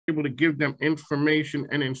able to give them information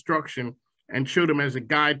and instruction and show them as a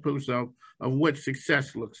guidepost of what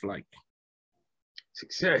success looks like?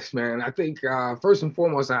 Success, man. I think first and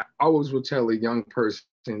foremost, I always will tell a young person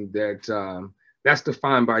that that's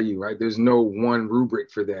defined by you, right? There's no one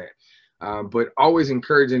rubric for that. But always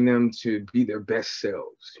encouraging them to be their best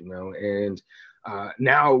selves, you know. And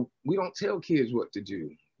now we don't tell kids what to do.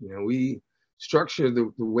 You know, we structure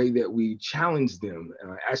the way that we challenge them,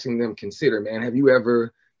 asking them consider, man, have you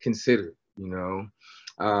ever considered, you know?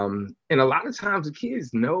 And a lot of times the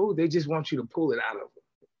kids know, they just want you to pull it out of them.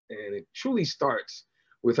 And it truly starts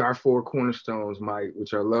with our four cornerstones, Mike,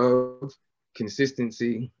 which are love,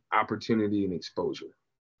 consistency, opportunity, and exposure.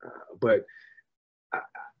 But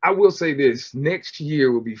I will say this, next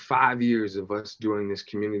year will be 5 years of us doing this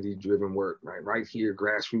community-driven work, right here,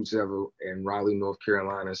 grassroots level in Raleigh, North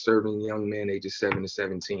Carolina, serving young men ages 7 to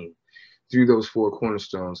 17 through those four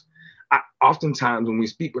cornerstones. Oftentimes when we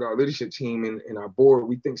speak with our leadership team and our board,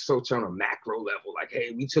 we think so on a macro level, like,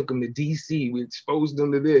 hey, we took them to DC, we exposed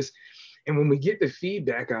them to this. And when we get the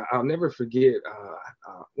feedback, I'll never forget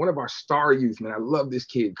one of our star youth, man, I love this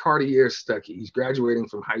kid, Cartier Stuckey. He's graduating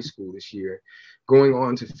from high school this year, going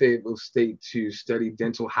on to Fayetteville State to study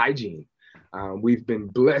dental hygiene. We've been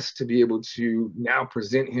blessed to be able to now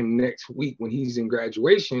present him next week when he's in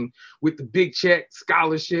graduation with the big check,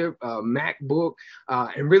 scholarship, MacBook,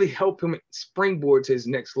 and really help him springboard to his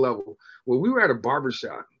next level. Well, we were at a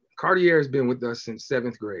barbershop. Cartier has been with us since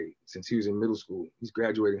 7th grade, since he was in middle school. He's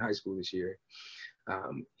graduating high school this year.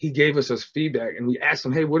 He gave us feedback and we asked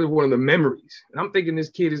him, hey, what is one of the memories? And I'm thinking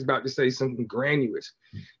this kid is about to say something grandiose.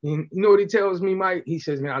 And you know what he tells me, Mike? He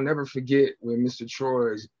says, man, I'll never forget when Mr.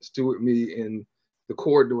 Troy stood with me in the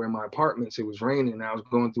corridor in my apartments. It was raining and I was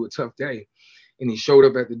going through a tough day. And he showed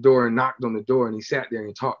up at the door and knocked on the door and he sat there and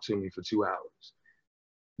he talked to me for 2 hours.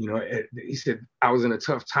 You know, he said, I was in a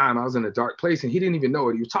tough time. I was in a dark place and he didn't even know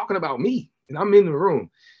it. He was talking about me and I'm in the room.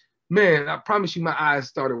 Man, I promise you my eyes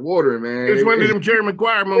started watering, man. It was one of them Jerry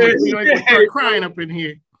Maguire moments. You know, I start crying up in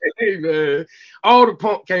here. Hey, man, all the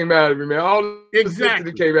punk came out of me, man. All the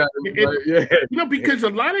exactly came out of me. Yeah. You know, because a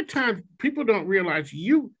lot of times people don't realize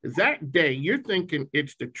that day, you're thinking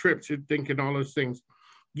it's the trips, you're thinking all those things.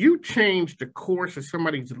 You changed the course of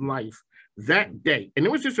somebody's life that day. And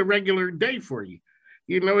it was just a regular day for you.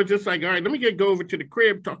 You know, it's just like, all right, let me go over to the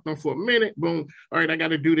crib, talk to them for a minute, boom. All right, I got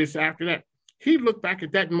to do this after that. He looked back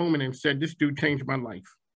at that moment and said, this dude changed my life.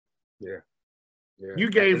 Yeah.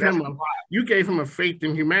 You gave him a faith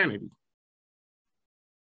in humanity.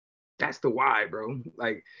 That's the why, bro.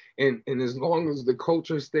 Like, and as long as the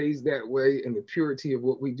culture stays that way and the purity of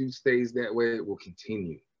what we do stays that way, it will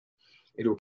continue.